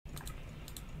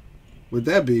with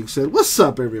that being said, what's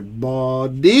up,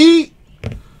 everybody?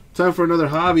 Time for another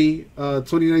hobby.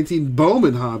 2019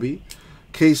 Bowman hobby.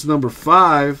 Case number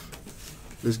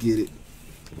 5. Let's get it.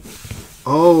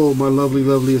 Oh, my lovely,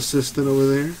 lovely assistant over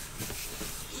there.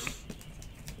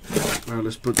 All right,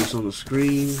 let's put this on the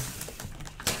screen.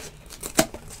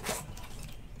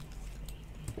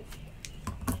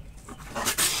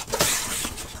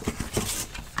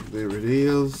 There it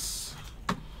is.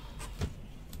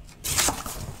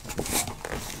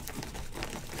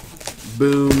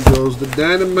 Boom goes the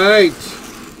dynamite.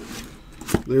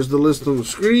 There's the list on the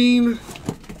screen.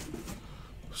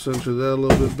 Center that a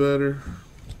little bit better.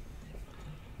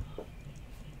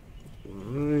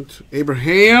 Alright.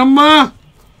 Abraham.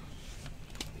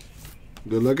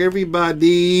 Good luck,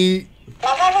 everybody.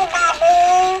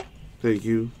 Thank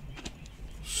you,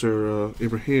 Sir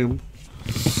Abraham.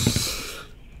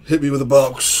 Hit me with a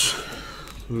box.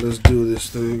 Let's do this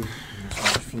thing.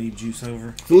 Fleeb juice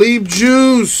over. Fleeb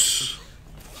juice.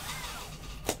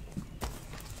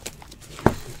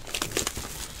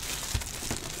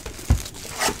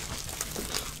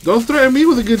 Don't threaten me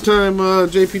with a good time,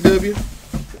 JPW.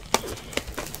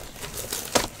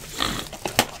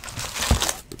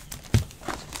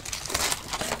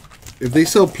 If they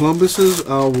sell plumbuses,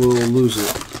 I will lose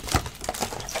it.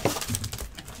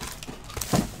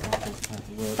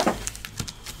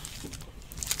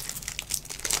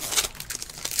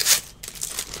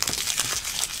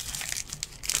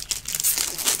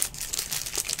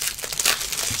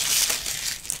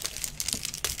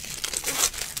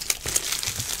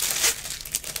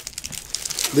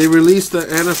 They released the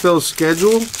NFL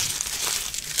schedule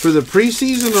for the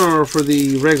preseason or for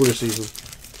the regular season.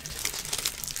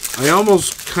 I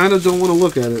almost kind of don't want to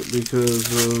look at it because,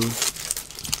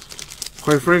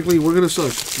 quite frankly, we're going to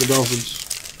suck, the Dolphins.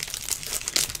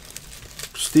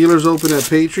 Steelers open at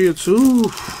Patriots. Ooh.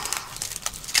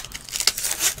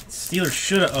 Steelers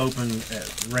should have opened at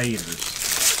Raiders.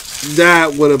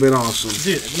 That would have been awesome.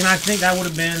 Dude, you know, I think that would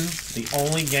have been the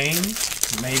only game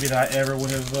maybe that I ever would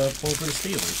have pulled for the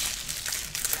Steelers.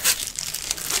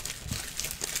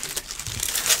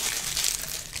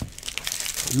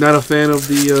 Not a fan of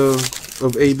the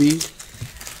of AB.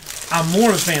 I'm more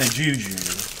of a fan of Juju.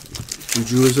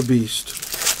 Juju is a beast.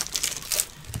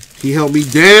 He held me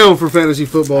down for fantasy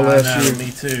football last year.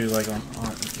 Me too. Like not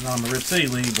on the Rip City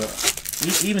League, but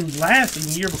even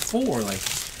year before, like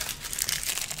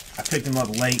I picked him up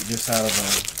late just out of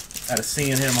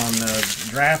seeing him on the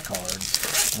draft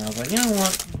cards, and I was like, you know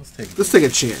what? Let's take a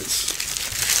chance.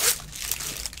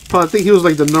 I think he was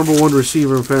like the #1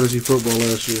 receiver in fantasy football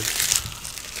last year.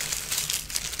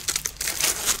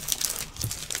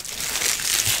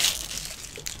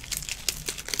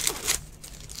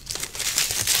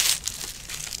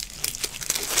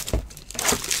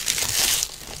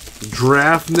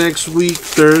 Draft next week,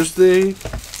 Thursday.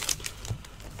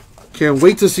 Can't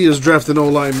wait to see us draft an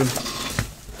O-lineman.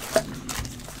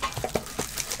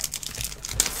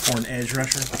 Or an edge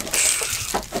rusher.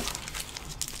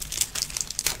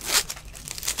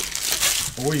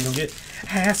 Or you gonna get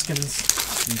Haskins.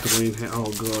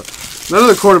 Oh god. None of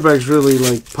the quarterbacks really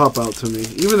like pop out to me.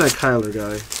 Even that Kyler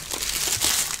guy.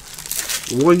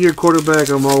 1-year quarterback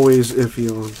I'm always iffy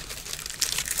on.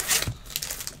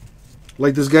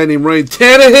 Like this guy named Ryan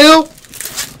Tannehill.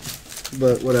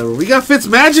 But whatever. We got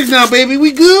Fitzmagic now, baby.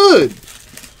 We good.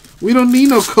 We don't need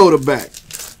no quarterback.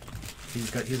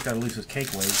 He's got to lose his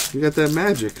cake weight. We got that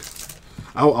magic.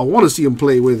 I want to see him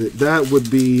play with it. That would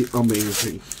be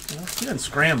amazing. Well, he doesn't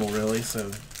scramble really,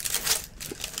 so.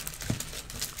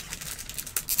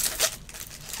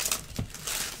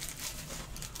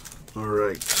 All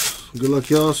right. Good luck,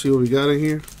 y'all. See what we got in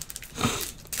here.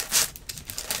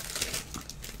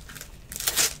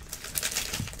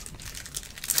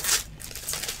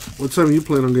 What time are you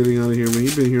planning on getting out of here, man?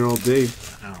 You've been here all day.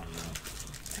 I don't know.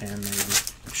 10 maybe.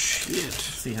 Shit.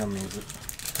 See how many of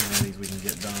these we can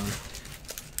get done.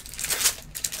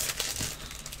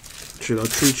 Shit, I'll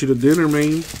treat you to dinner,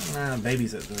 man. Nah,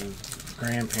 baby's at the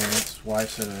grandparents'.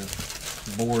 Wife's at a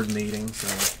board meeting,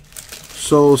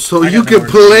 so you can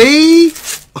play?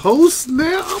 Oh,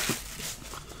 snap.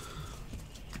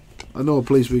 I know a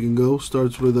place we can go.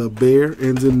 Starts with a bear,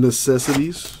 ends in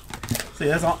necessities. See,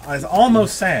 that's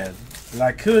almost sad that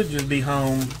I could just be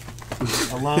home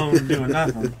alone doing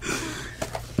nothing.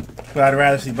 But I'd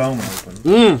rather see Bowman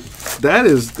open. That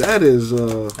is.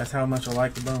 That's how much I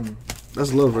like the Bowman.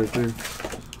 That's love right there.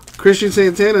 Christian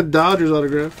Santana, Dodgers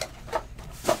autograph.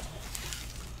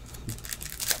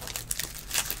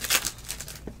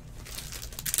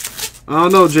 I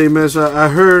don't know, J-Mess. I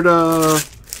heard a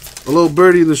little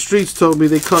birdie in the streets told me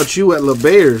they caught you at La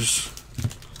Bears.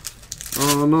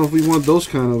 I don't know if we want those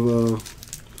kind of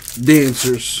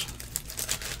dancers.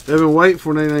 Evan White,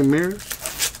 499 Mariners.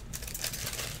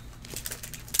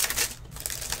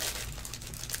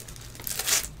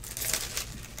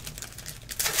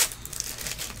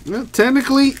 Well,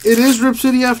 technically, it is Rip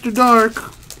City After Dark.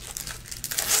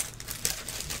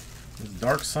 It's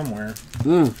dark somewhere.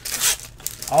 Mm.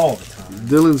 All the time.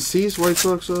 Dylan Cease, White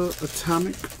Sox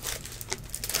Atomic.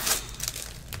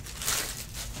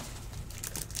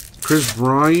 Chris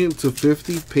Bryant to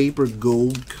 50, paper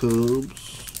gold Cubs.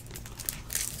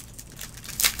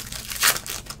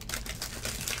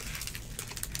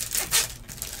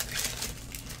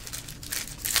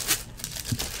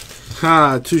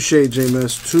 Ha, touche,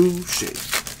 JMS, touche.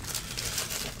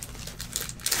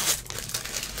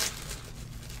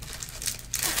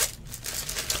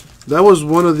 That was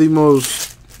one of the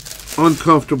most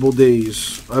uncomfortable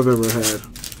days I've ever had.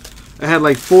 I had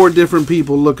like 4 different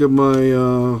people look at my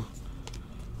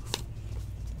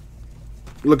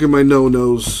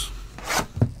no-nos.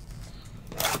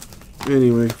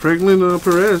 Anyway, Franklin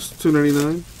Perez,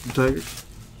 299, Tigers.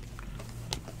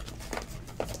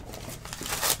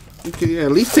 Okay, yeah,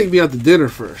 at least take me out to dinner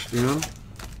first, you know?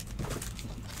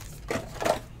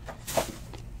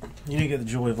 You didn't get the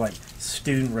joy of like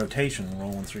student rotation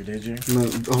rolling through, did you? No,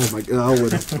 oh my god,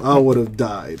 I would have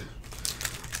died.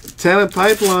 Talent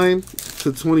Pipeline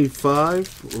to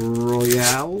 25,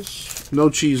 Royals.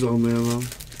 No cheese on there though.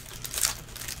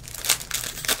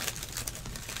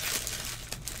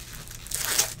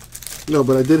 No,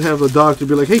 but I did have a doctor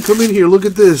be like, "Hey, come in here, look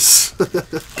at this."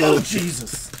 Oh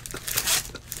Jesus!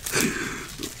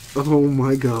 Oh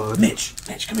my god. Mitch,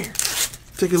 come here.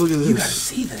 Take a look at this. You gotta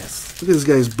see this. Look at this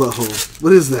guy's butthole.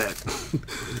 What is that?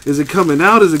 Is it coming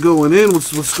out? Is it going in?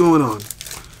 What's going on?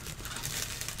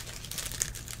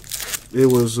 It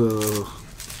was oh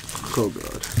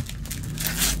god.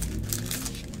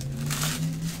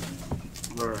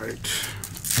 Alright.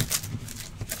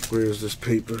 Where is this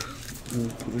paper?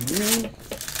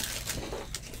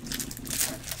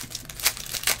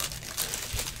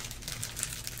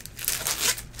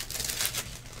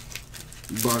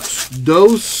 Box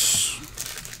dose.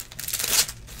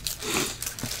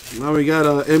 Now we got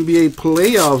NBA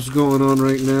playoffs going on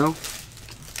right now.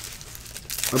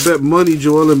 I bet money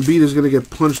Joel Embiid is going to get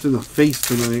punched in the face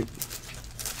tonight.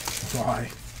 Why?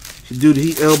 Dude,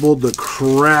 he elbowed the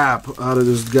crap out of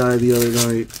this guy the other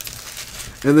night.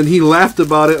 And then he laughed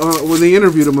about it when they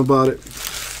interviewed him about it.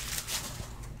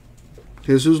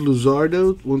 Jesus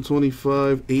Luzardo,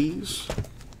 125 A's.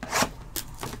 I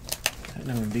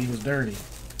know Embiid was dirty.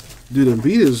 Dude,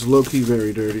 Embiid is low-key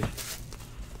very dirty.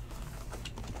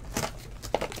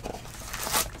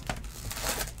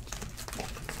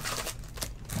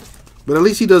 But at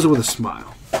least he does it with a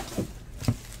smile.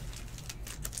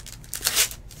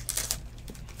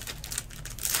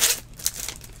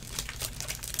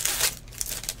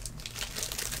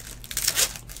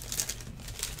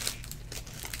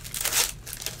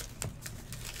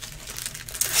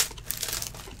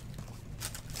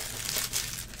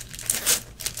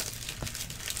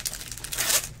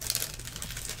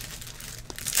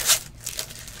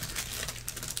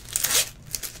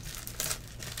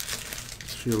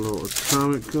 See a little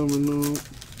atomic coming on.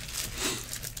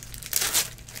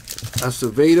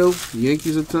 Acevedo,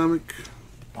 Yankees atomic.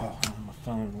 Oh, on my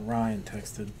phone, Ryan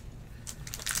texted.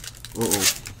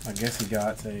 Uh-oh. I guess he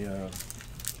got a,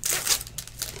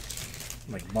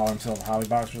 like, bought himself a hobby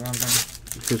box or something.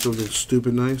 Get something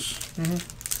stupid nice.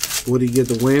 Mm-hmm. What did he get,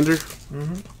 the Wander?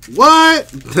 Mm-hmm. What?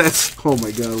 That's, oh my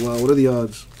god, wow, what are the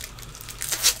odds?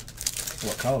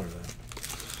 What color, though?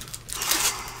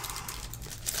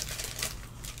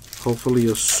 Hopefully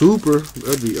a super.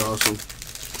 That'd be awesome.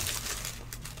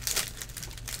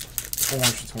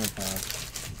 Orange for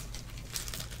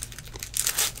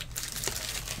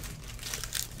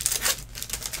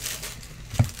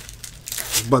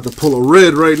 25. About to pull a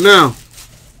red right now.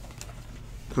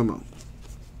 Come on.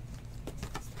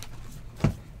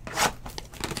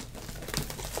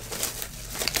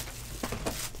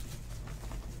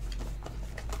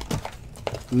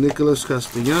 Nicholas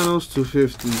Castellanos,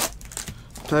 250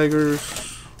 Tigers.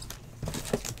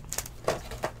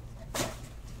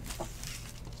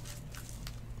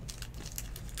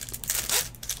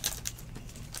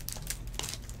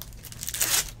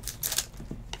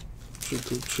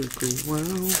 Chickle, wow,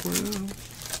 wow.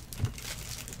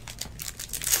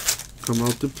 Come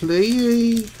out to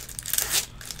play.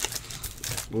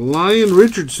 Lion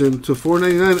Richardson to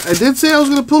 499. I did say I was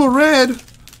going to pull a red.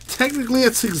 Technically,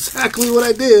 that's exactly what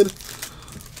I did.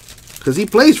 Because he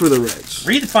plays for the Reds.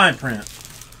 Read the fine print.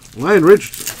 Lion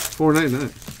Richardson,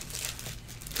 499.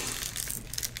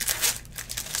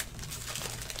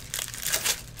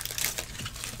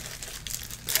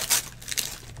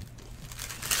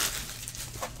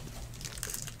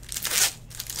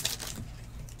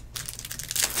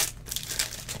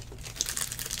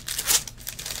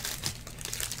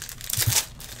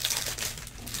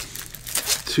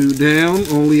 2 down.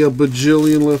 Only a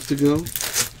bajillion left to go.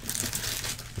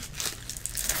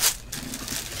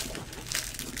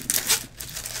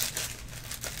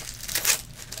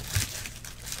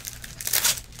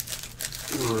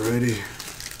 Alrighty.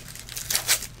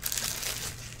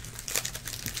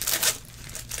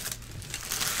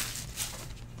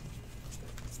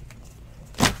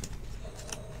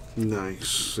 Nice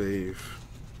save.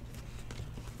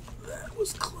 That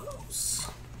was close.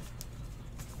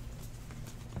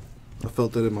 I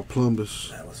felt that in my plumbus.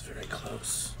 That was very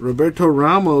close. Roberto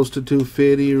Ramos to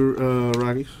 250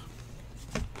 Rockies.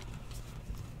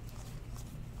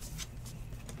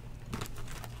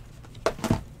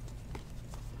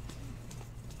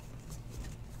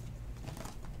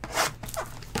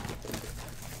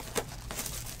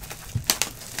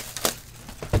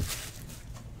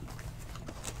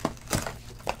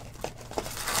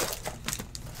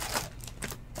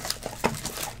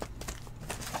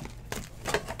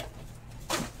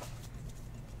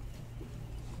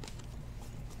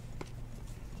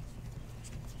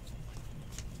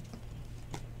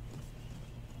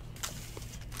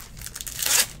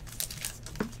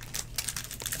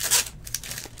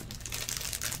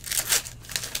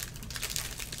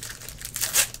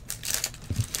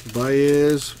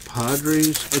 Baez,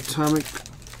 Padres, Atomic.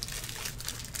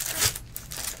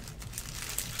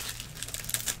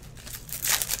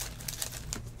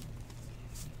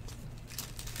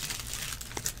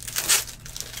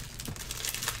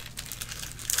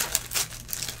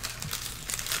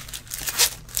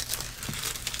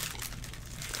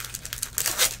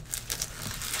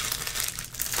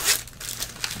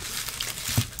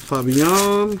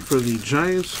 Fabian for the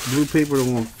Giants, blue paper to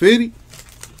 150.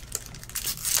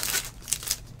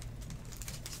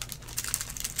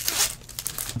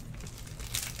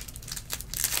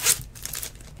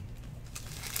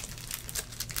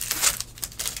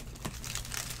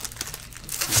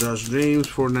 Josh James,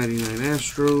 499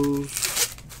 Astros.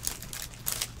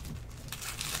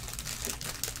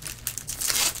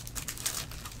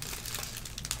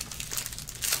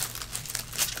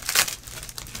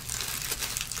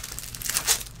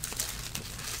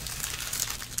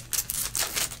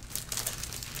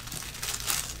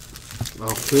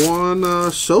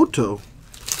 Juan Soto,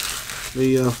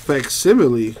 the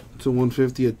facsimile to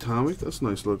 150 Atomic. That's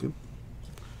nice looking.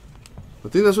 I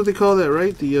think that's what they call that,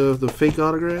 right? The fake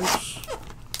autographs,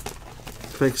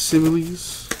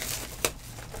 facsimiles.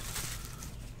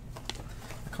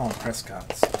 I call them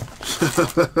Prescotts.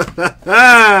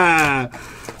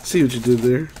 See what you did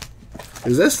there.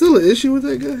 Is that still an issue with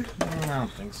that guy? I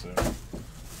don't think so.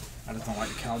 I just don't like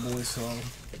the Cowboys, so.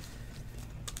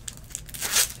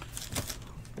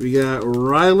 We got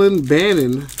Rylan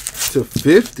Bannon to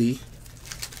 50.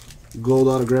 Gold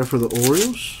autograph for the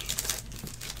Orioles.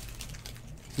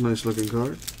 Nice looking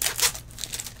card.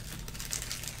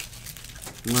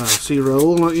 Wow, see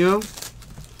Raul, you know,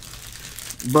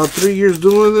 about 3 years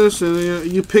doing this,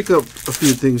 and you pick up a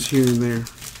few things here and there.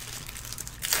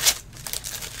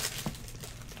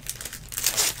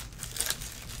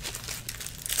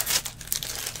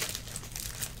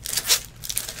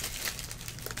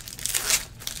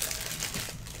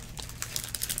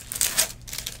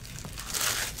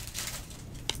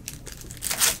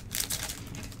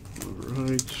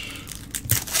 Right.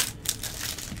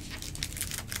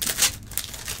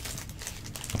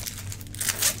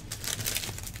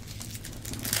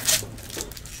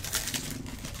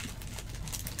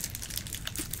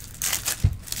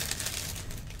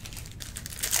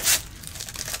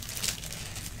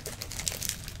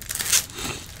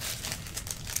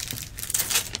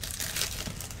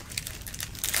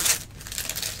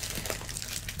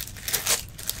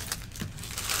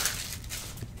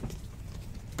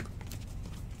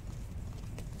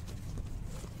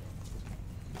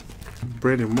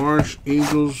 Brandon Marsh,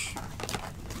 Angels,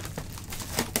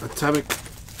 Atomic.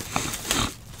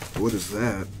 What is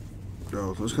that?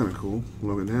 Oh, that's kind of cool.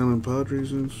 Logan Allen,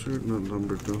 Padres insert, not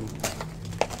numbered though.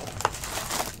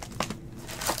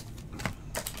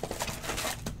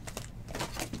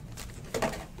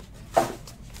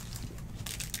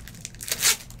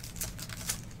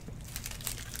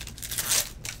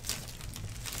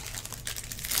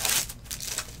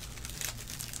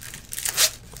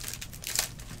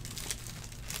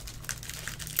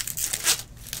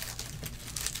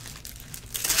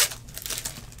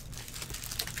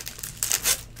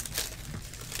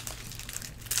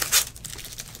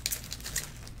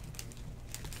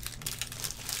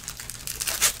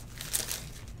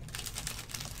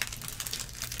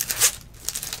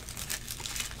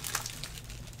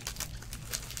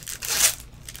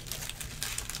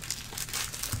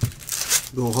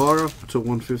 Gohara to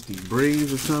 150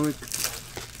 Braves Atomic.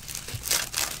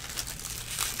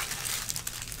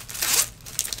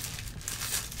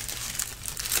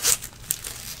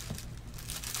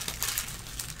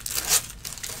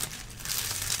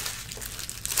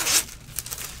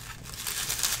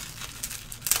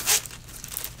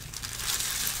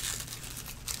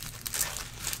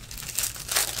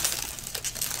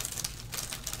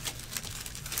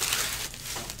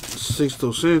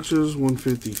 Sixto Sanchez,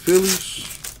 150 Phillies.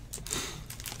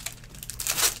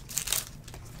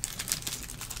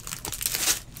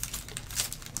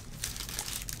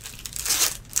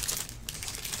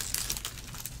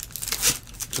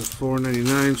 To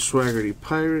 499 Swaggerty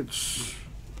Pirates.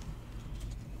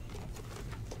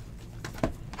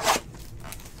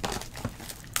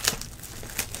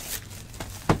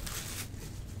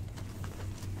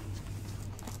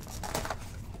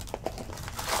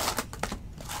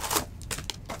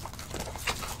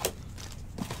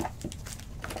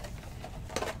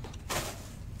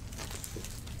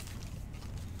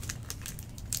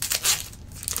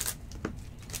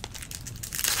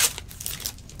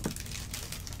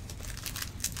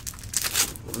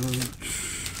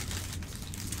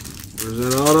 Where's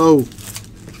that auto?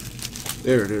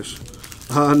 There it is.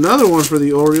 Another one for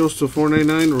the Orioles to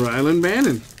 499, Rylan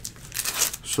Bannon.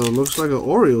 So it looks like an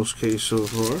Orioles case so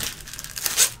far.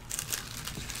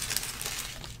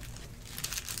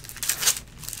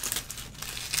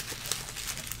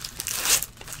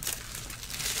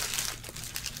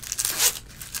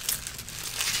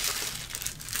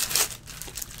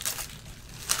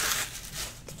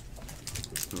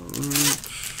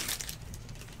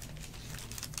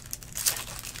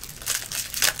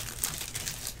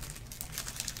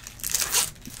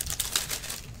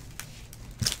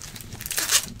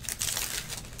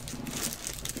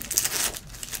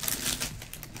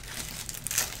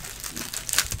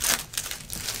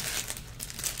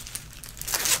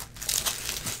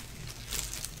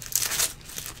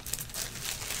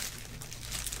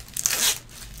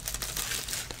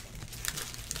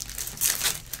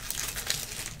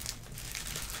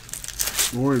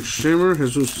 Orange Shimmer,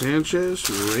 Jesus Sanchez,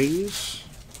 Rays.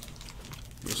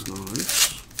 That's nice.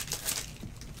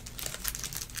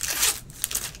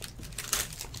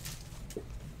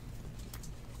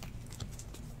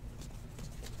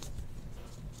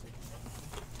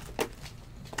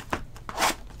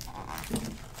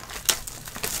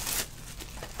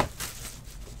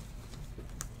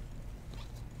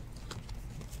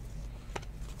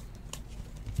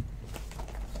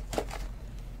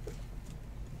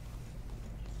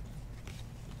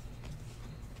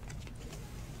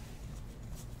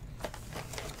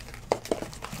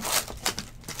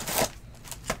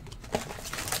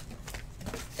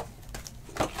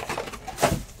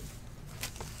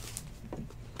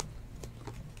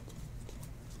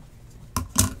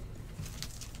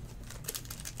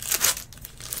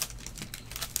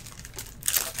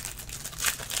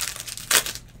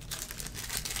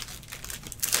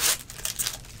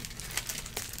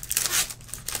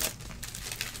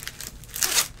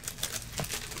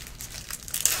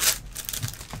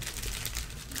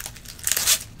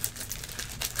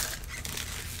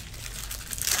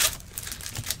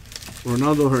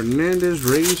 Ronaldo Hernandez,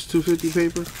 Rays 250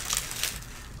 paper.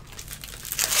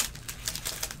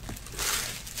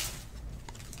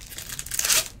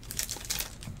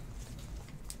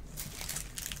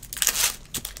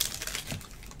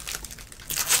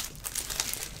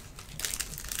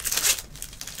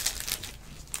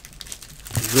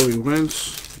 Joey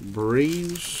Wentz,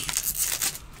 Braves,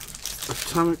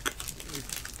 Atomic.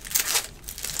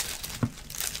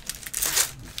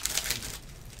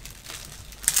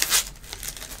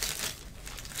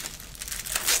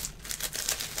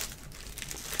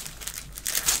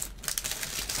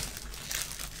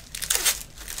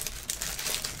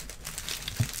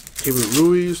 David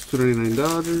Ruiz, 299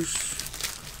 Dodgers.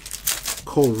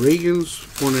 Cole Reagans,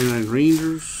 499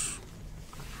 Rangers.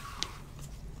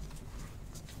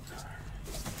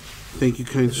 Thank you,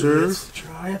 kind sir. Let's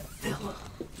try a filler.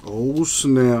 Oh,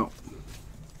 snap.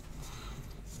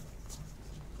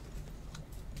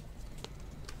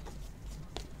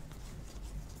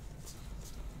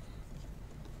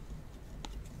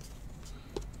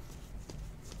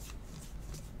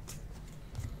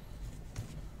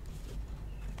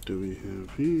 Do we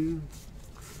have here?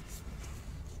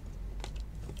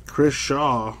 Chris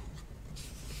Shaw,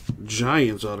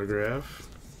 Giants autograph.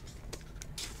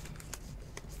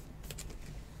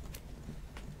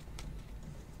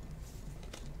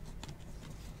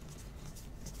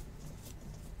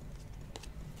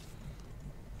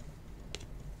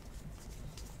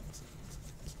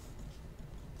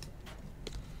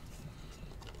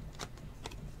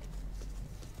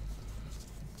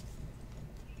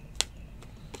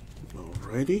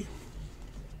 Alrighty.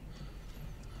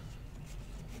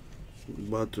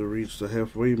 About to reach the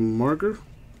halfway marker.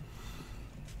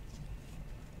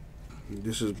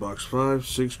 This is box 5,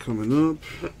 6 coming up.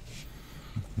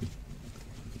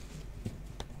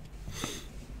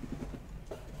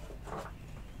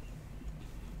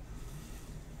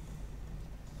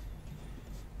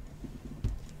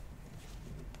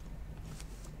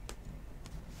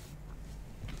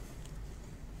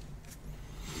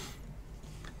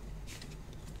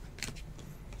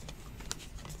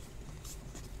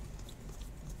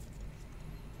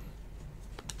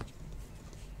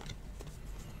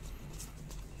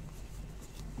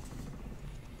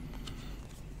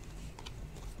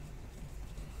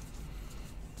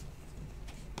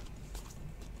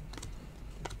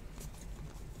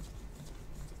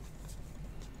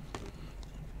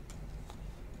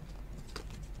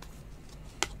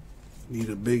 Need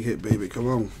a big hit, baby. Come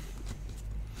on.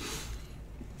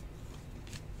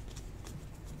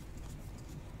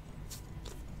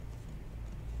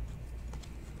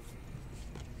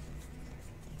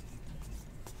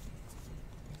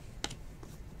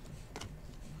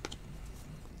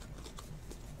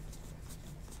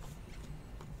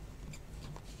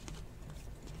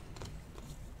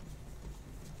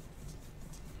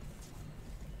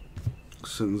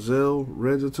 Senzel,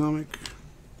 Red Atomic.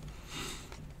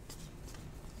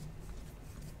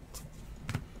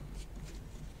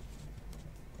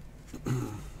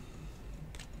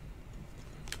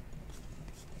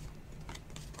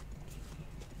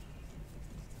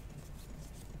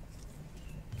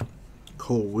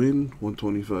 Cole Win,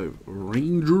 125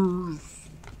 Rangers.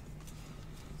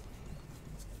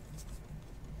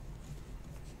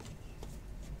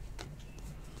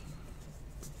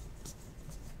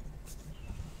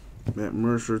 Matt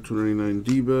Mercer, 299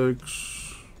 D-backs.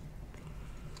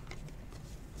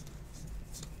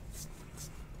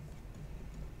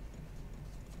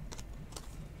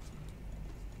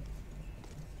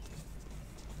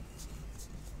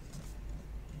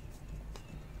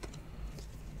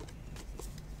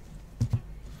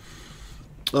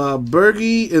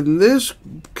 Bergie, in this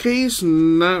case,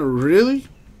 not really.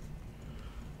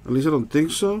 At least I don't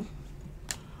think so.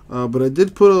 But I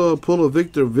did pull a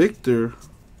Victor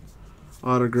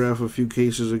autograph a few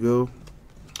cases ago,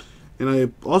 and I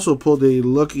also pulled a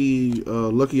lucky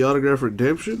autograph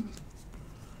redemption.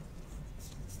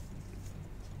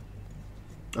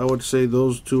 I would say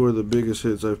those two are the biggest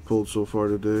hits I've pulled so far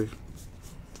today.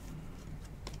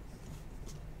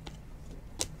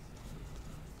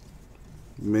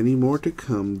 Many more to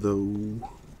come, though.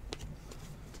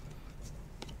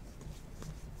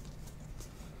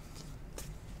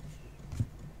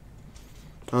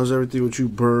 How's everything with you,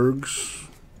 Bergs?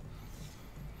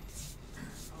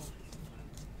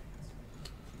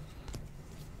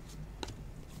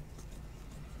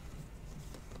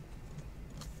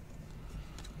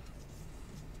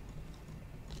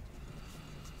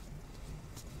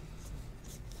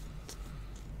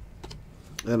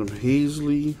 Adam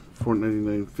Hazley,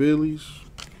 499 Phillies.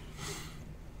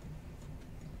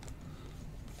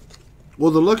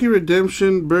 Well, the Lucky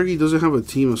Redemption, Bergie doesn't have a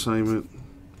team assignment,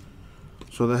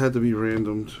 so that had to be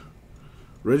randomed.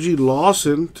 Reggie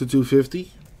Lawson to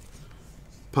 250.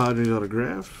 Padres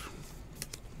autograph.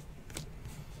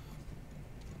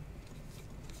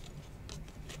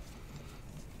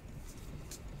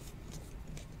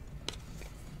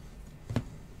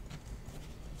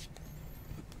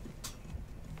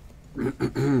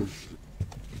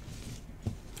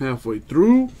 Halfway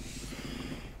through.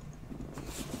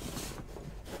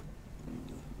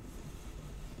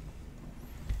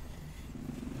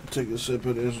 Take a sip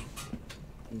of this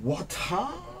water.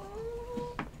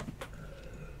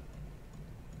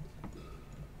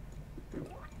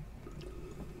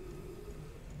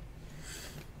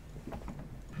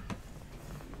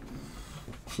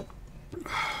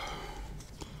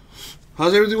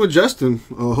 How's everything with Justin?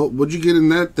 What'd you get in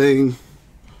that thing,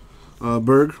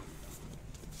 Berg?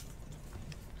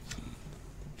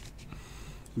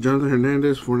 Jonathan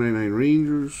Hernandez, 499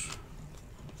 Rangers.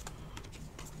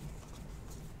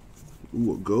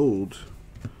 Ooh, a gold.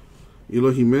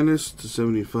 Eloy Jimenez to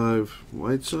 75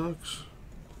 White Sox.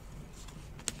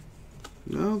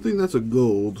 I don't think that's a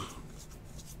gold.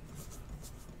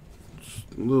 It's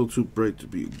a little too bright to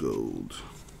be a gold.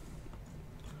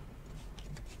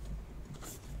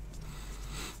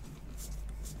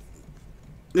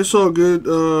 It's all good,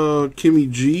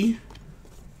 Kimmy G.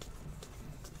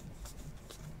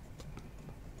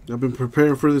 I've been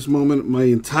preparing for this moment my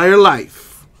entire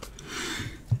life.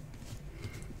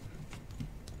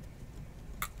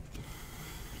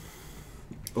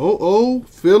 Oh,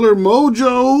 Filler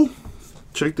Mojo.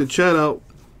 Check the chat out.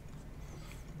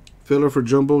 Filler for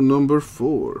Jumbo number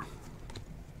 4.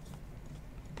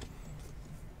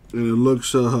 And it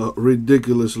looks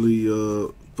ridiculously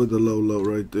for the low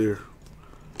right there.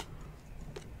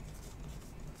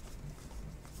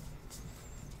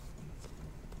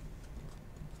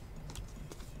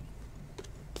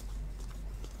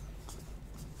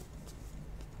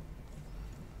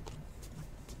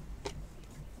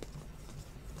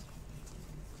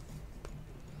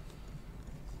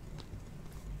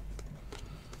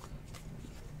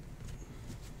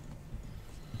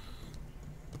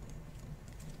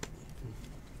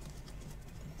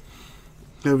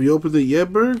 Have you opened it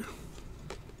yet, Berg?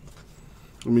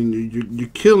 I mean, you're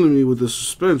killing me with the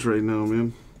suspense right now,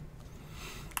 man.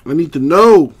 I need to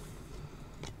know.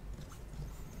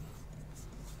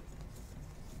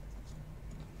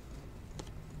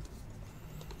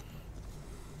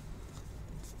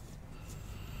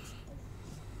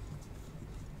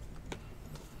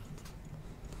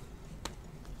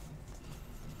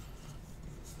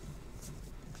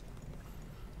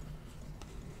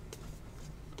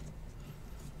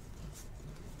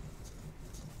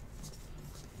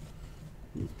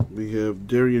 We have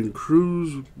Darian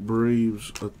Cruz,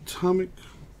 Braves Atomic.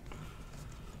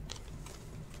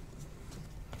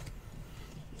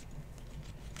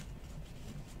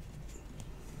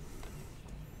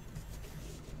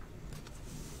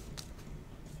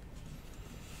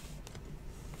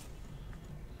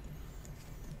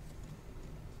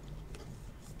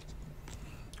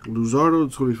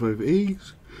 Luzardo, 25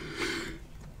 A's.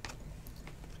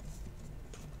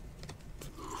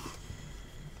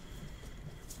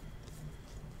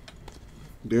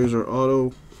 There's our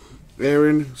auto,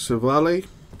 Aaron Civale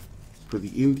for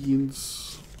the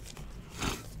Indians.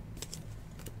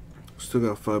 Still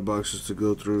got 5 boxes to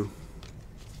go through.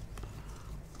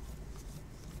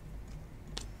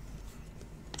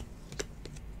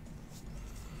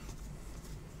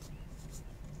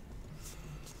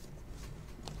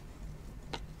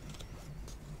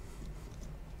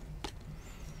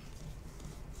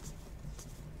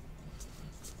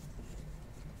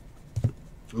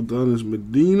 Adonis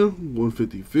Medina,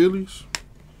 150 Phillies.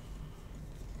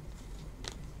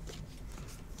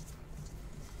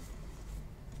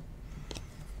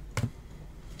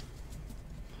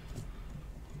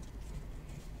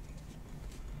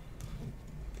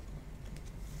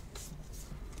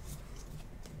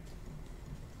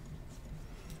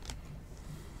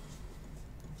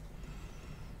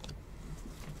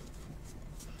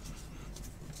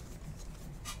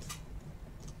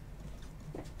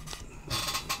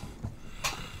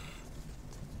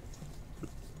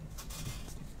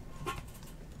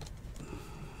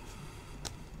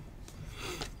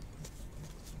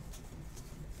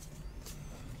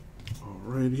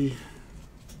 Alrighty.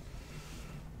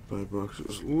 5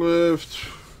 boxes left.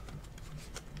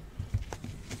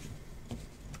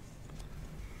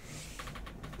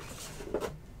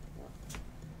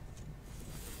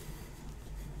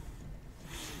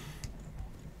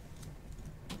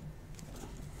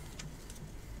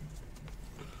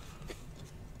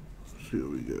 Let's see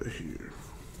what we got here.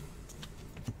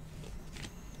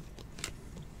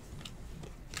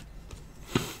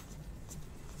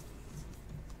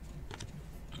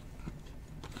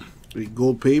 A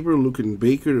gold paper, looking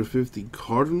Baker to 50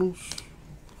 Cardinals.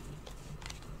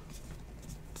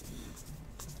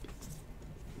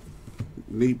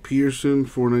 Nate Pearson,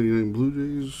 499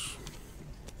 Blue Jays.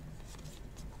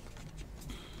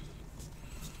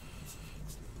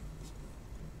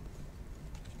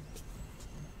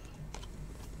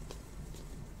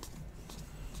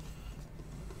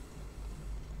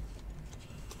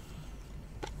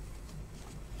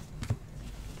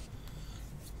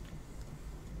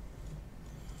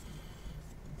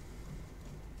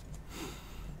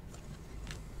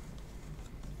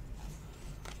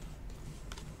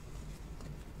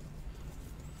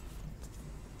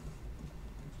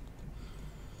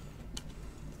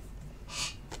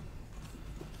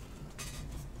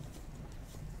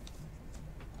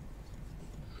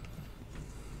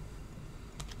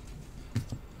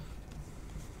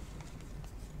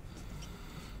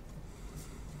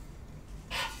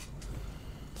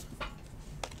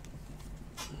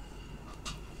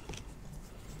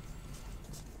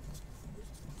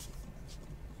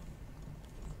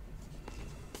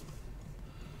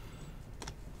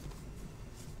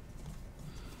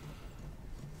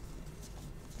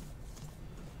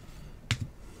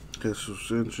 Castle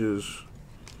Sanchez,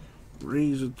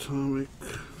 Rays Atomic.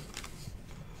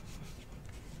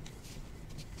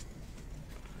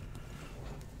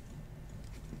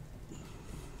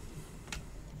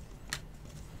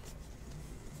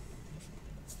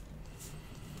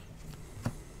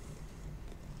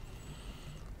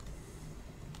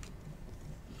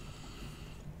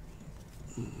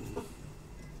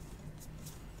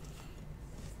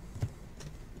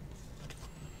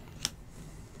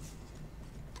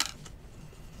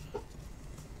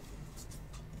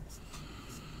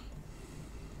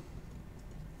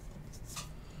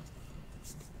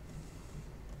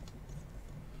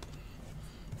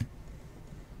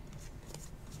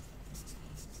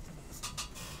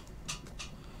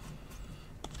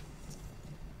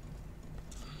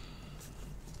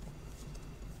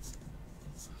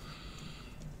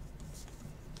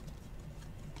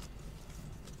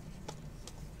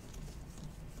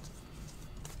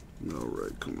 All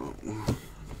right, come on.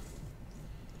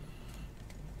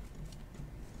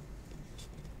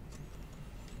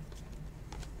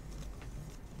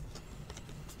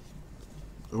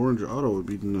 Orange auto would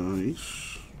be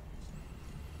nice.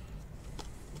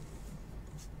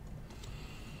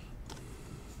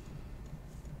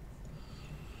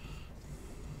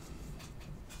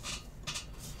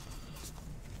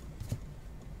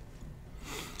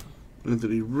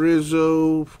 Anthony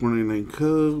Rizzo, 499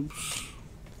 Cubs.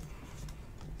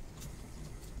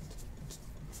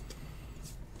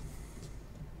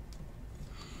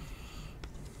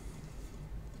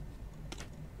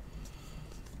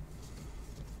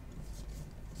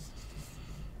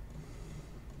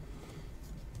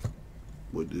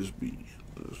 Would this be?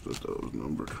 I thought that was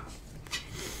numbered.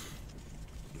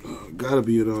 Gotta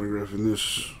be an autograph in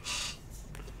this.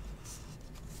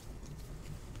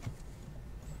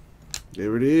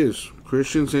 There it is.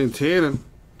 Christian Santana.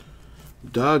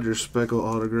 Dodgers Speckle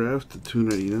autograph to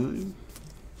 299.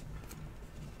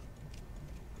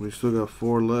 We still got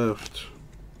 4 left.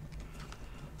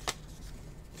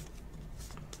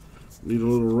 Need a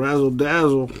little razzle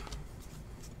dazzle.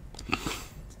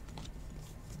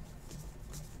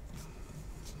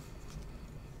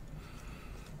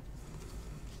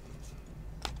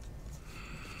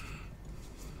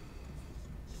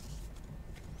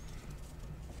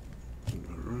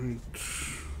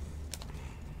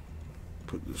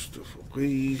 Put this stuff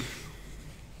away.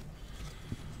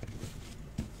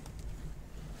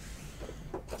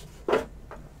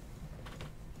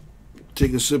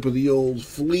 Take a sip of the old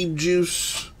Fleeb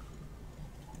juice.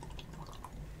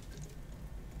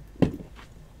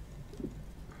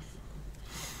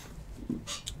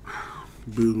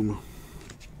 Boom.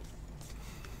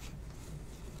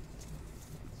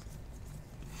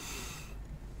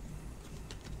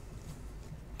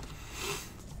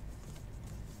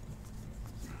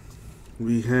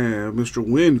 We have Mr.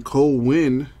 Wynn, Cole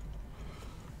Wynn,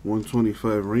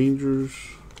 125 Rangers.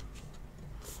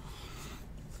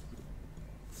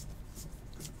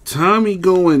 Tommy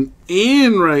going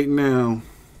in right now.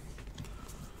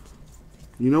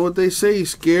 You know what they say,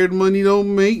 scared money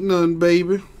don't make none,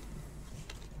 baby.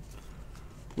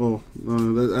 Well,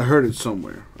 I heard it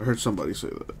somewhere. I heard somebody say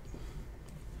that.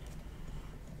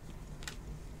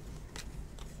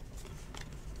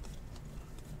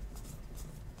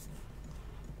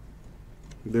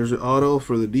 There's an auto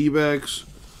for the D-backs,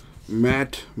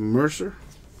 Matt Mercer.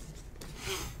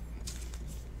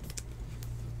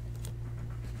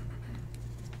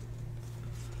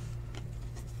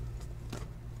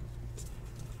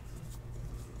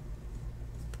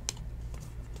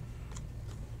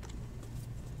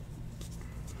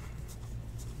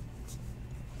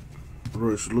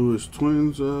 Royce Lewis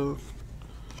Twins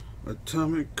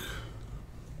Atomic.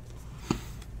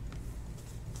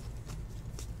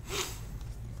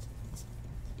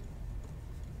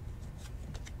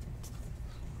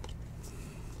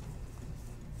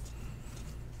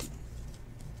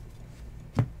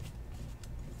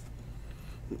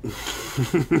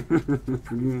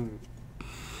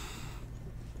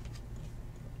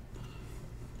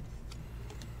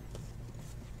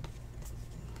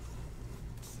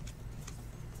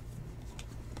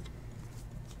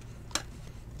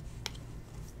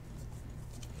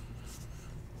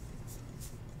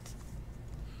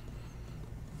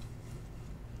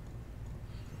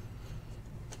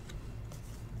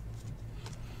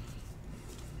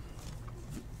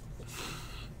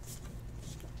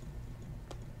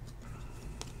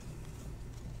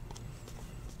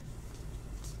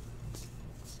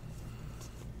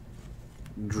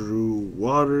 Drew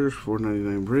Waters,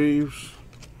 499 Braves.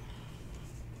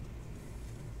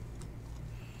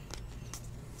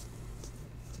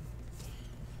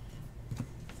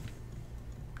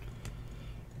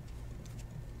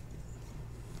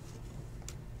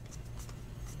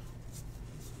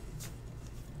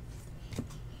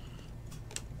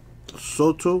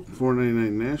 Soto,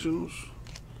 499 Nationals.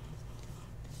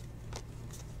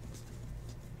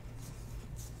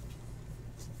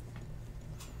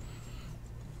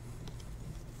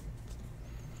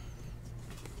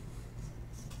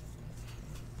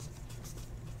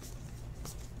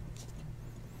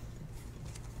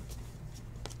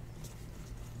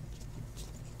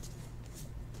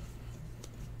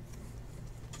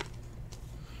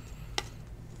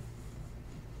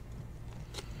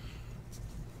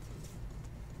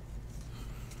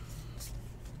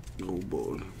 Oh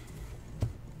boy.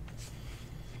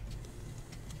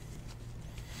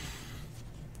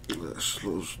 That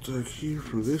slow stack here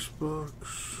for this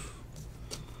box.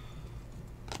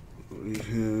 We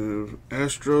have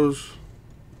Astros.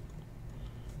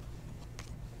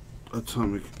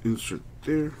 Atomic insert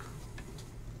there.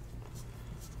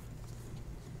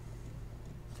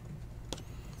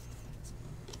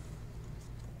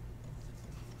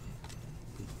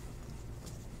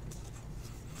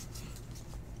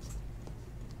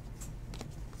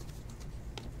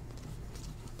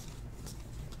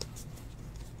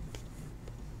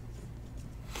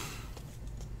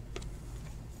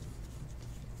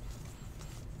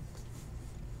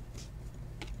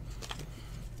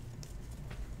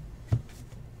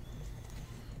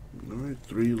 All right,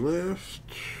 3 left.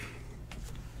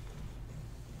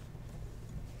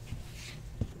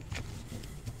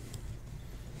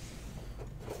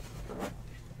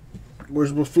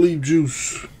 Where's my flea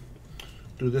juice?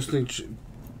 Dude, this thing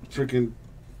freaking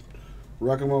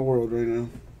rocking my world right now.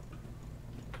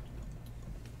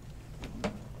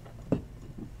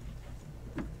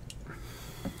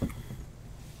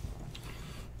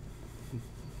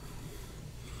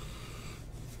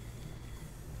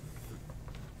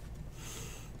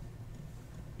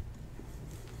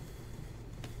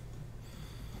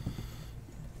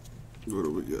 What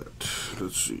do we got?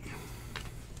 Let's see.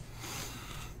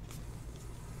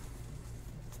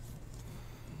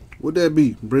 Would that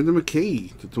be Brendan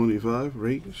McKay to 25,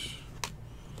 Rays?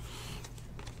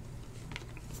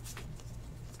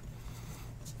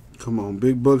 Come on,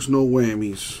 big bucks, no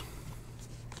whammies.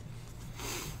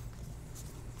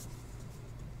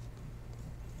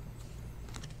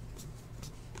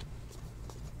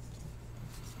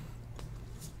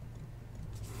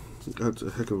 That's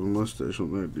a heck of a mustache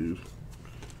on that dude.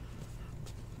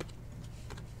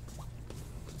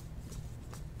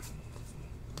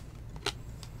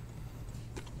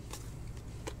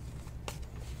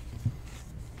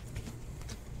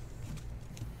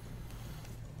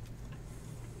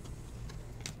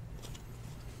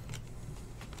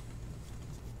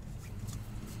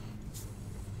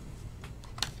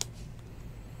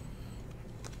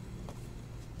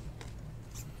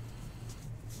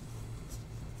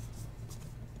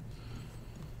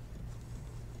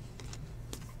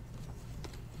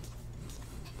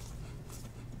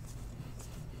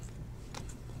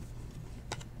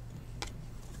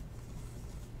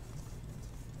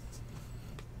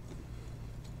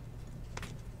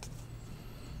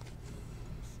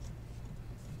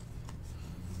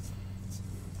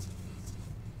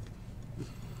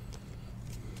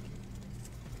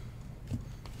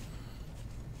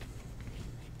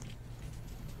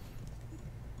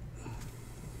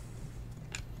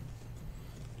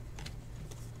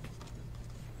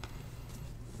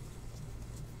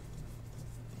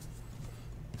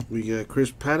 We got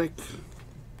Chris Paddock,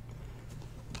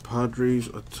 Padres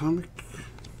Atomic.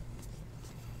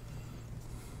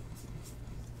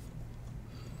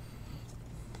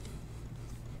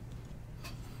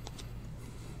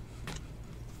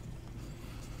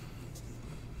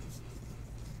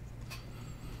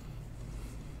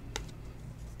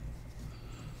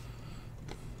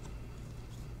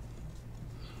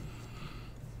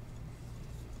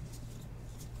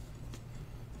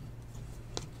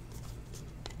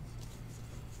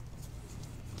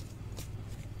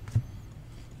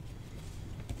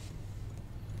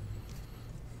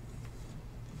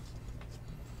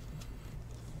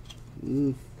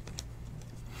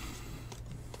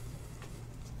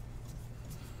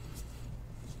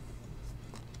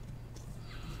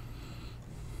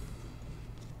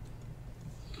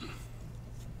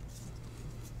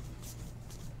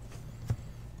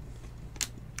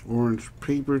 Orange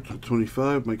paper to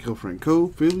 25, Michael Franco,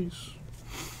 Phillies.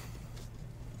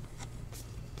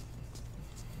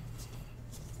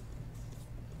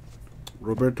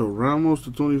 Roberto Ramos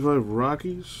to 25,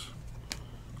 Rockies.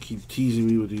 Keep teasing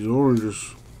me with these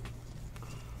oranges.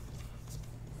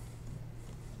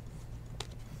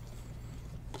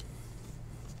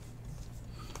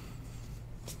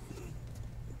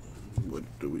 What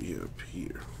do we have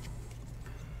here?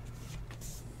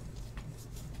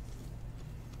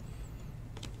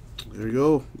 There you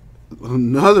go.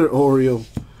 Another Oriole.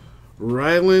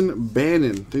 Rylan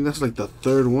Bannon. I think that's like the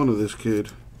third one of this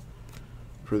kid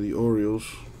for the Orioles.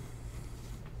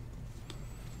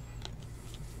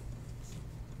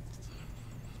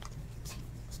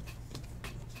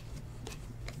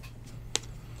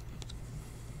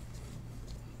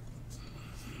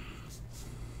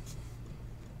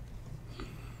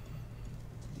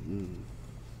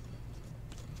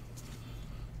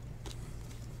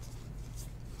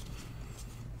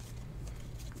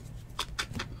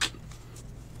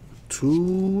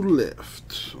 2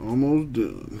 left. Almost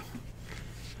done.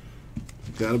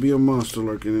 Gotta be a monster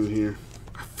lurking in here.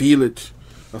 I feel it.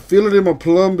 I feel it in my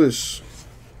plumbus.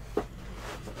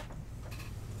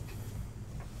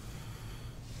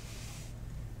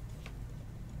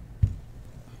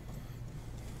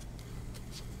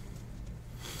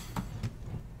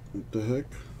 What the heck?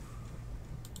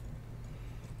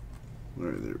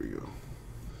 Alright, there we go.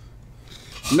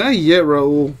 Not yet,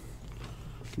 Raul.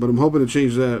 But I'm hoping to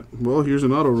change that. Well, here's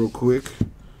an auto real quick.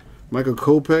 Michael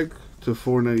Kopech to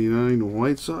 $4.99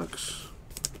 White Sox.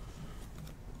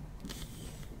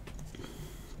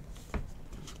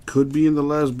 Could be in the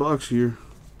last box here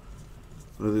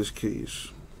of this case.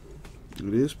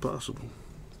 It is possible.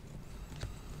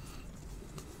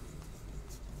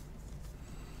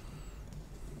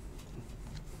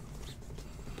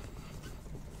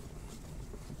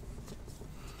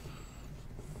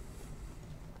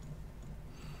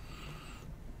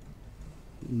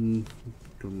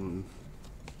 Come on.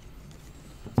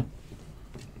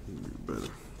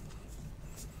 Better.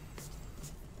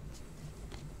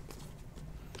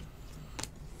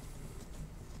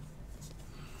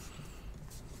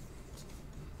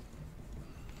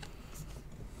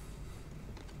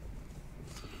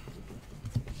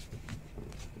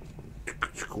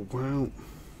 Wow.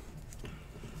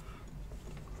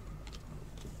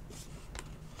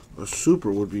 A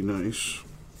super would be nice.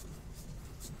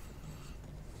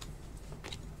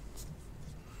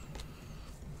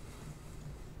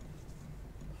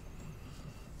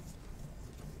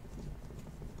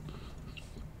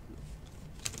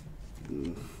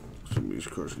 Some of these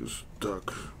cards get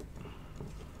stuck.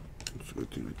 It's a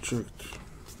good thing I checked.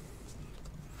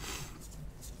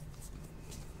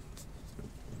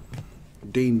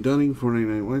 Dane Dunning,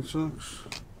 $4.99 White Sox.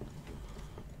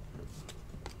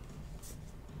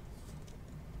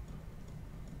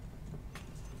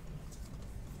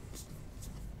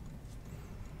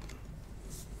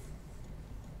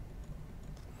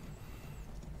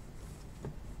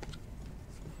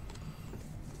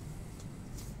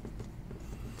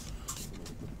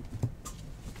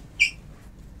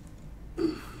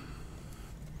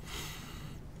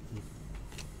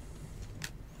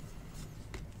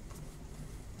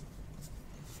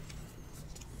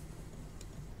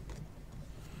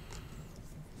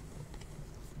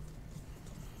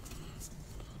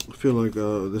 I feel like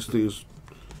this thing is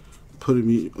putting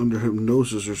me under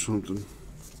hypnosis or something.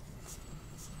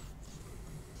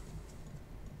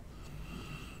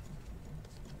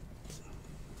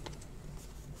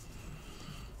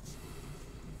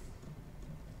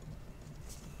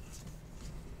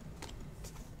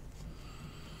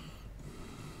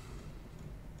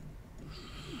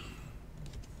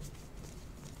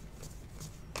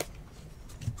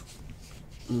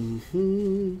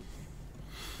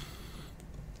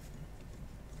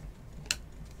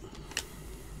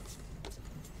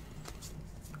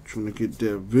 Trying to get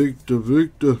that Victor.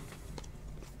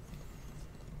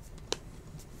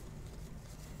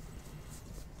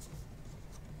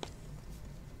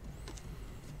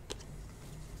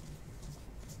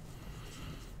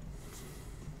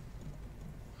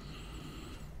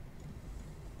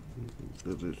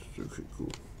 That is okay,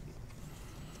 cool.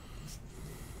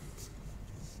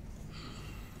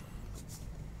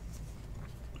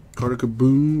 Carter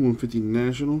Kaboom, 150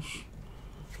 Nationals.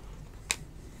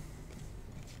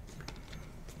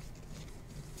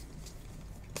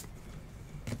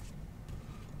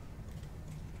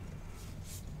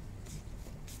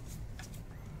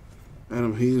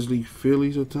 Adam Hazley,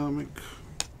 Phillies Atomic.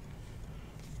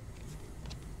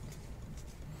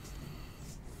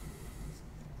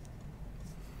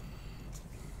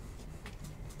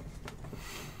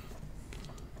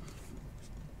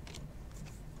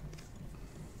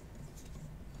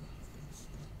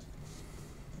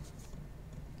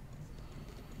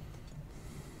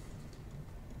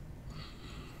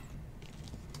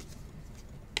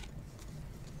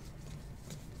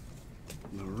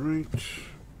 All right.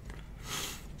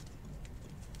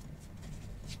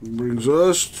 Brings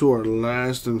us to our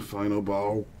last and final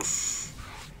box.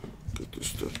 Get this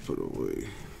stuff put away.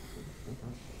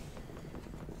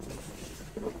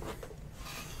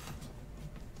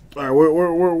 All right,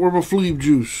 where my Fleeb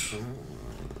juice?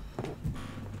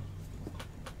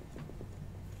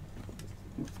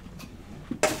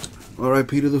 All right,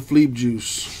 Peter, the Fleeb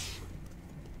juice.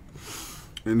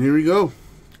 And here we go.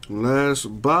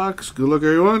 Last box. Good luck,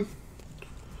 everyone.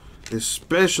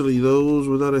 Especially those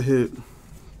without a hit.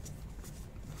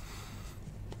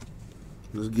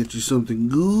 Let's get you something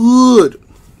good.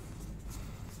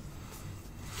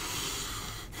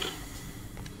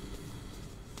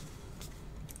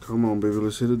 Come on, baby.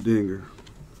 Let's hit a dinger.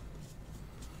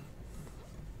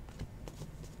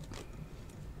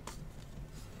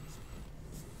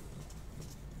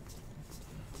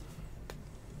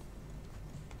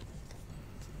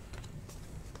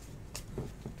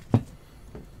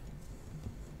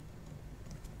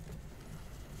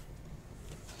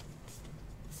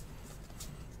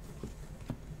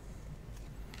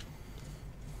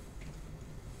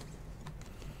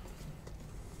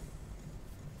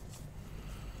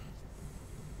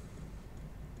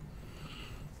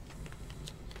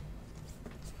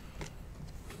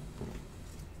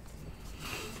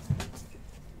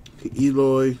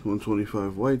 Eloy,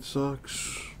 125 White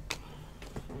Sox.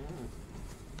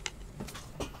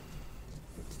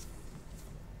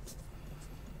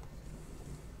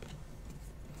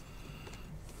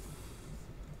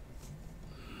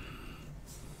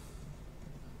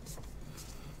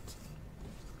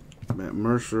 Matt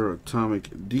Mercer, Atomic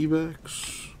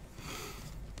D-backs.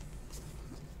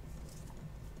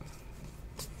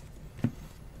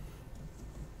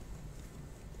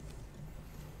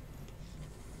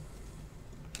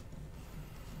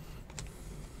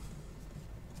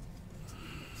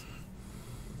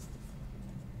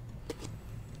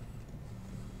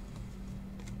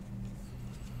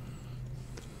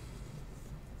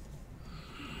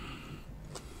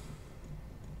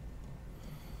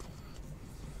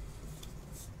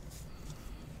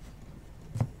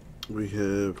 We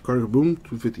have Carter Boom,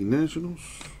 250 Nationals.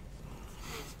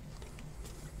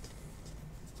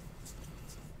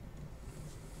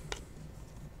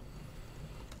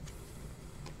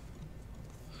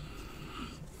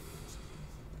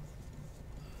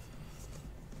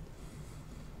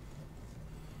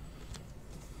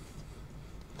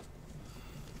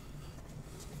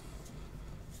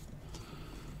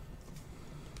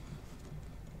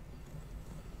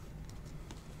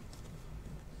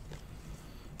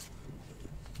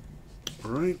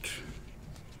 Alright,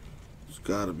 it's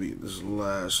gotta be this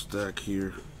last stack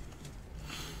here.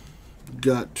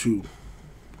 Got to.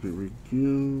 Here we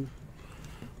go.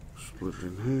 Split it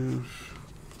in half.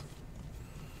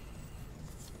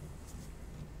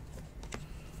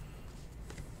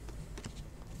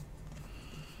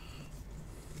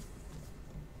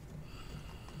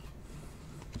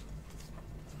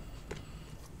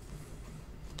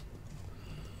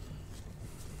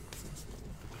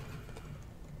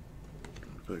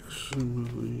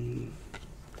 Facsimile.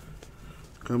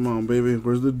 Come on, baby.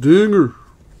 Where's the dinger?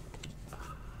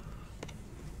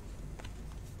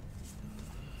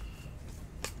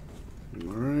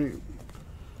 Alright.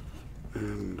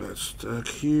 And that stack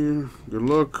here. Good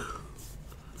luck,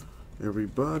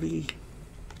 everybody.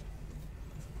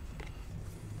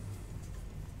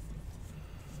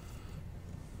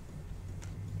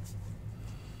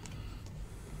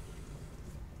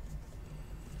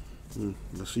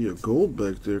 I see a gold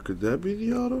back there. Could that be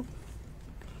the auto?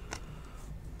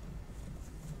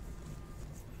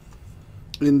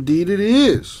 Indeed it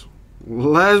is.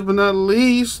 Last but not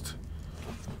least,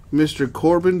 Mr.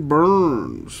 Corbin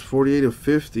Burns, 48 of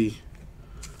 50.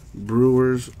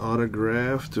 Brewers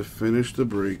autograph to finish the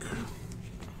break.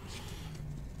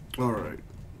 Alright,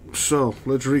 so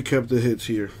let's recap the hits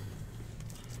here.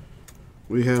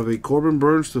 We have a Corbin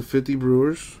Burns to 50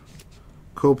 Brewers.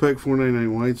 Kopech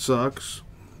 499 White Sox,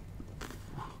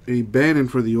 a Bannon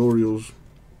for the Orioles,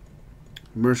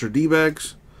 Mercer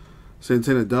D-backs,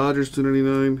 Santana Dodgers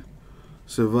 299,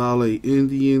 Savale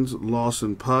Indians,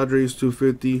 Lawson Padres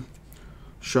 250,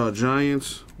 Shaw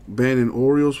Giants, Bannon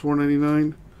Orioles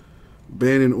 499,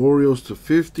 Bannon Orioles to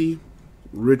 50,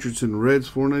 Richardson Reds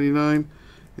 499,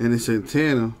 and a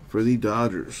Santana for the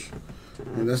Dodgers.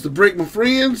 And that's the break, my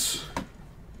friends.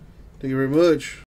 Thank you very much.